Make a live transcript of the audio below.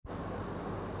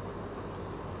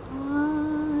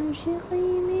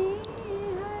عاشقی میں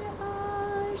ہر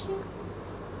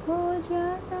عاشق ہو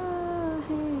جاتا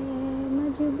ہے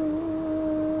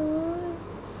مجبور،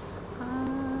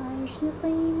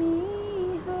 عاشقی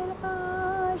میں ہر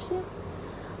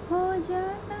عاشق ہو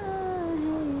جاتا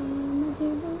ہے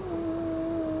مجبور،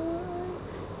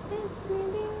 اس میں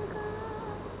دل کا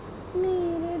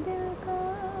میرے دل کا،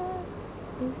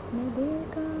 اس میں دل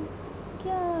کا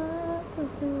کیا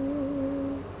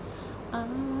قصور،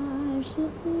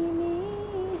 عاشقی میں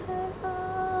ہر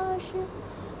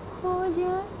عاشق ہو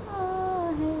جاتا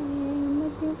ہے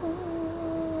مجبور،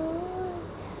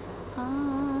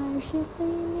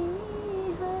 عاشقی میں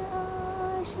ہر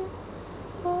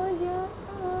عاشق ہو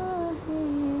جاتا ہے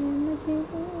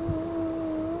مجبور،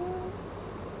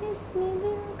 اس میں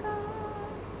دل کا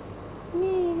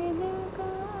میرے دل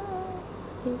کا،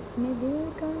 اس میں دل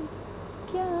کا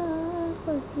کیا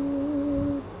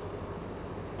قصور،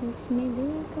 اس میں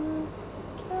دل کا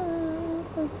کیا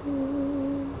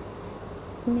قصور،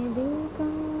 اس میں دل کا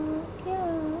کیا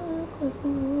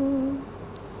قصور۔